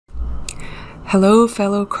Hello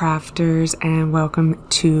fellow crafters and welcome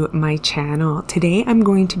to my channel. Today I'm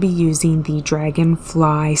going to be using the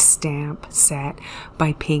Dragonfly stamp set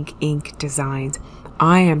by Pink Ink Designs.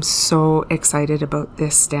 I am so excited about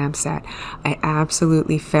this stamp set. I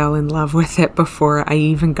absolutely fell in love with it before I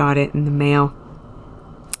even got it in the mail.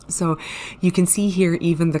 So you can see here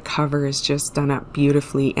even the cover is just done up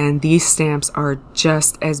beautifully, and these stamps are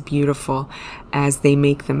just as beautiful as they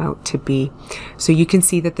make them out to be. So you can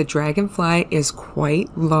see that the Dragonfly is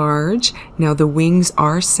quite large. Now the wings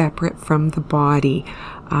are separate from the body,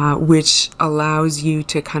 which allows you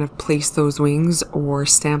to kind of place those wings or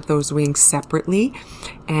stamp those wings separately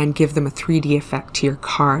and give them a 3D effect to your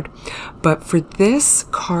card. But for this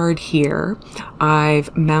card here,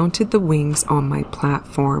 I've mounted the wings on my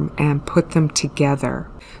platform and put them together.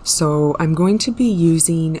 So I'm going to be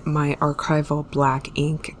using my archival black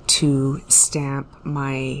ink to stamp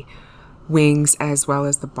my wings as well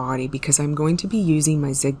as the body, because I'm going to be using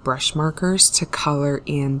my Zig brush markers to color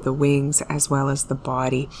in the wings as well as the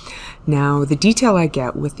body. Now the detail I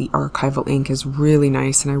get with the archival ink is really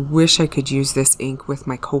nice, and I wish I could use this ink with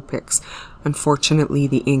my Copics. Unfortunately,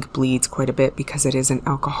 the ink bleeds quite a bit because it is an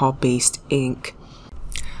alcohol-based ink.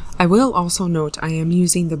 I will also note I am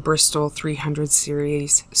using the Bristol 300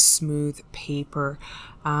 series smooth paper.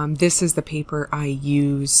 This is the paper I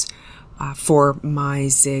use for my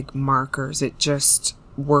Zig markers. It just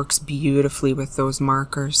works beautifully with those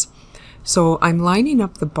markers. So I'm lining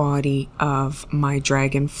up the body of my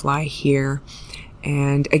Dragonfly here,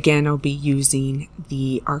 and again I'll be using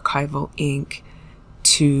the archival ink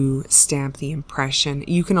to stamp the impression.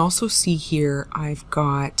 You can also see here I've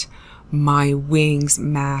got my wings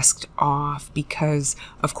masked off because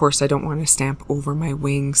of course I don't want to stamp over my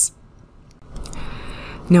wings.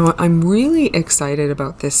 Now I'm really excited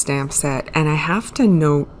about this stamp set, and I have to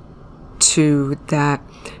note too that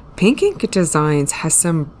Pink Ink Designs has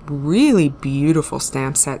some really beautiful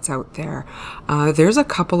stamp sets out there. There's a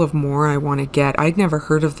couple of more I want to get. I'd never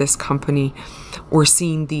heard of this company or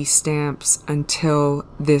seen these stamps until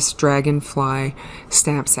this Dragonfly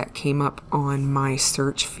stamp set came up on my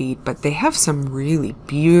search feed, but they have some really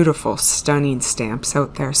beautiful, stunning stamps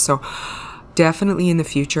out there. So definitely in the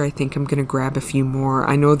future, I think I'm going to grab a few more.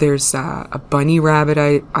 I know there's a bunny rabbit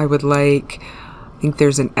I would like. I think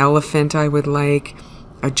there's an elephant I would like,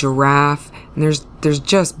 a giraffe, and there's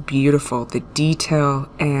just beautiful. The detail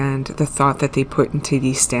and the thought that they put into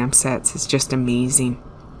these stamp sets is just amazing.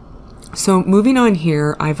 So moving on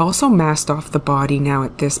here, I've also masked off the body now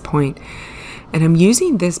at this point, and I'm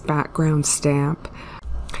using this background stamp.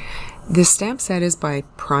 This stamp set is by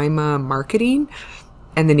Prima Marketing,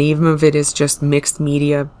 and the name of it is just Mixed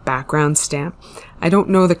Media Background Stamp. I don't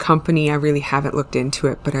know the company, I really haven't looked into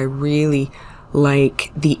it, but I really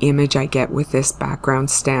like the image I get with this background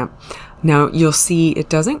stamp. Now you'll see it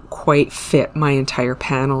doesn't quite fit my entire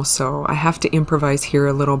panel, so I have to improvise here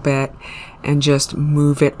a little bit and just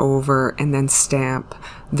move it over and then stamp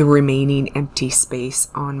the remaining empty space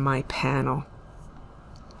on my panel.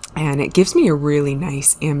 And it gives me a really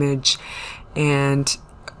nice image, and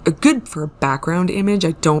good for a background image.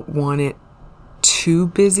 I don't want it too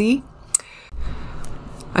busy.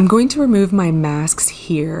 I'm going to remove my masks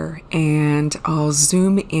here, and I'll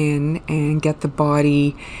zoom in and get the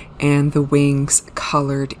body and the wings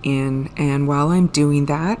colored in. And while I'm doing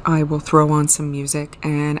that, I will throw on some music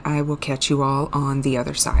and I will catch you all on the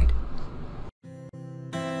other side.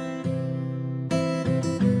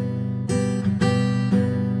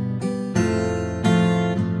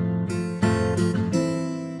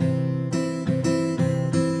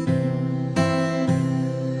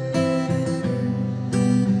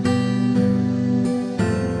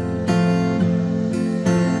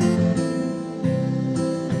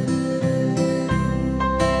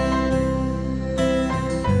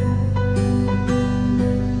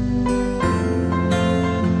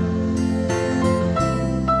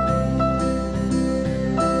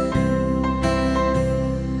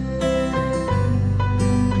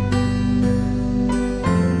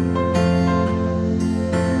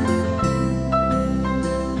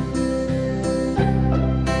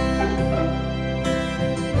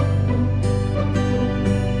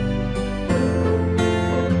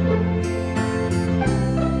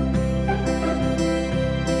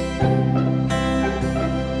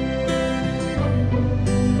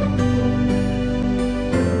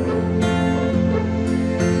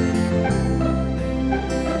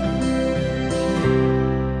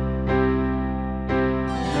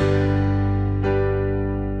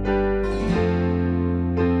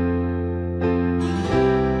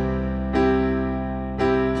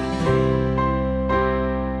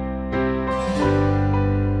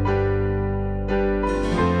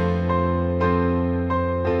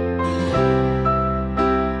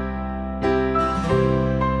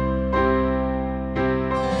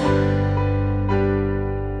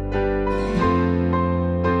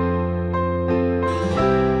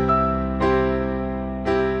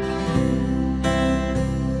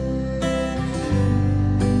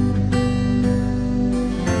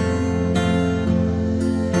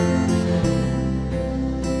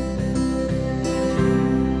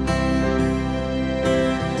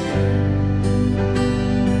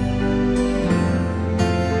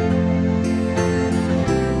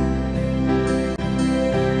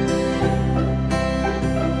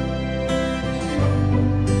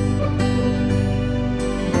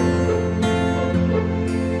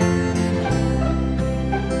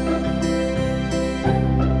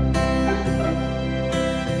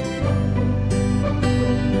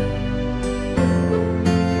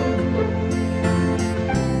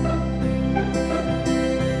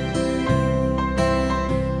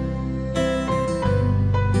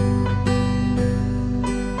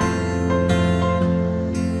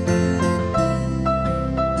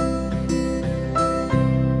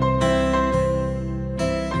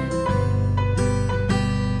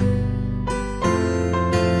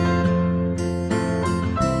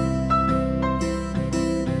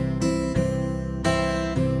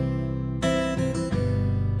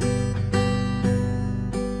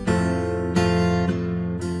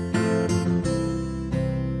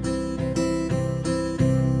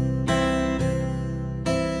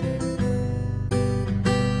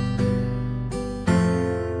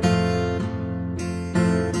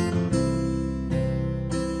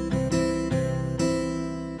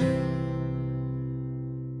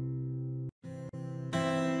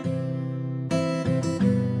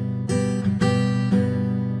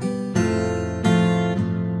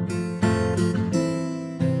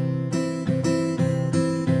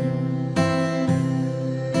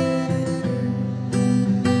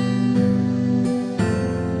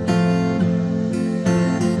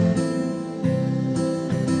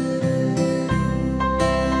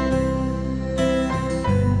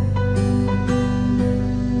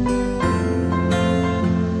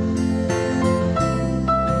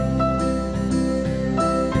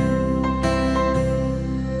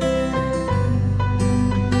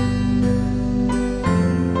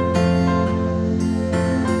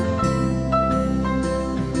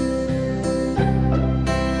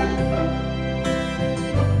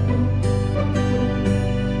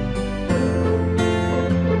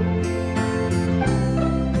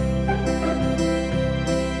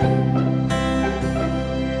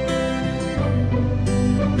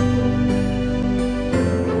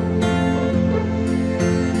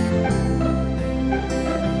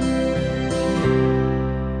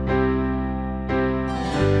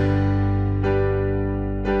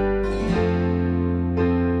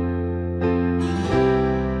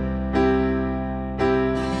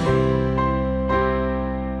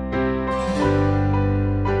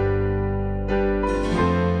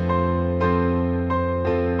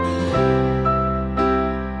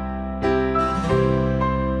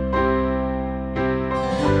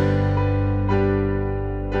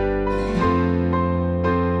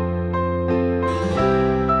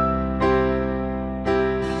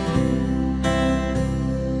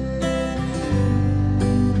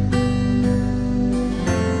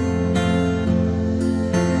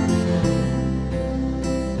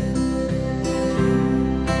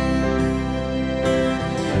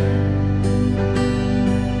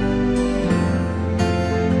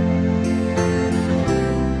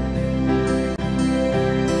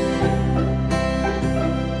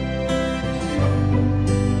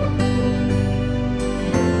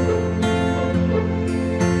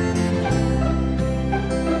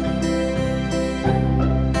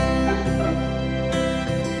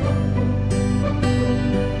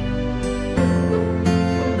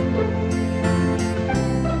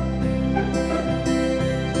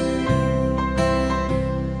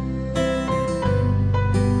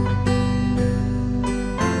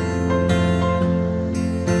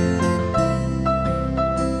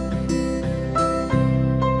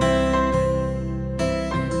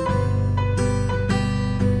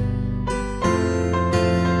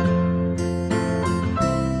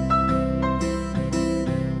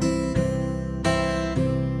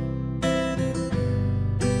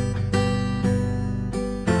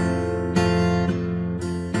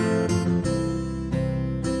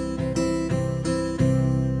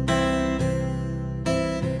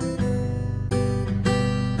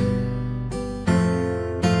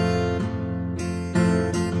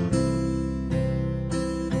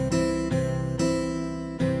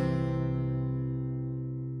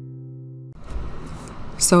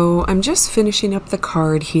 So I'm just finishing up the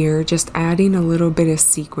card here, just adding a little bit of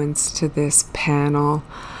sequence to this panel,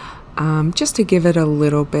 just to give it a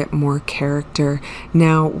little bit more character.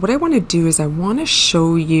 Now what I want to do is I want to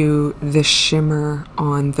show you the shimmer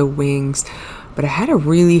on the wings, but I had a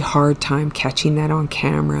really hard time catching that on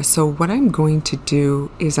camera. So what I'm going to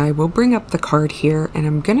do is I will bring up the card here and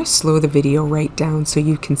I'm going to slow the video right down so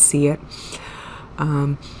you can see it.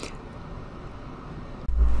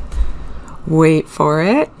 Wait for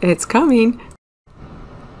it, it's coming.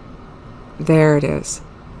 There it is.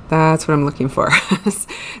 That's what I'm looking for.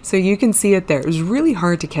 So you can see it there. It was really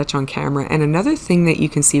hard to catch on camera. And another thing that you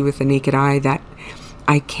can see with the naked eye that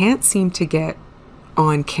I can't seem to get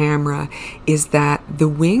on camera is that the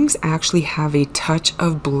wings actually have a touch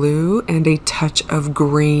of blue and a touch of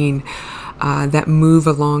green that move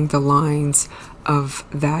along the lines of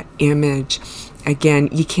that image. Again,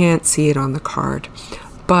 you can't see it on the card,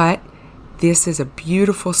 but this is a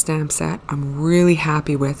beautiful stamp set. I'm really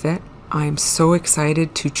happy with it. I'm so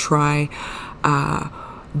excited to try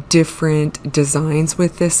different designs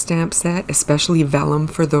with this stamp set, especially vellum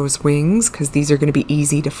for those wings, because these are going to be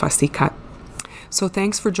easy to fussy cut. So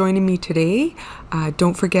thanks for joining me today.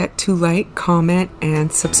 Don't forget to like, comment,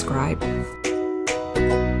 and subscribe.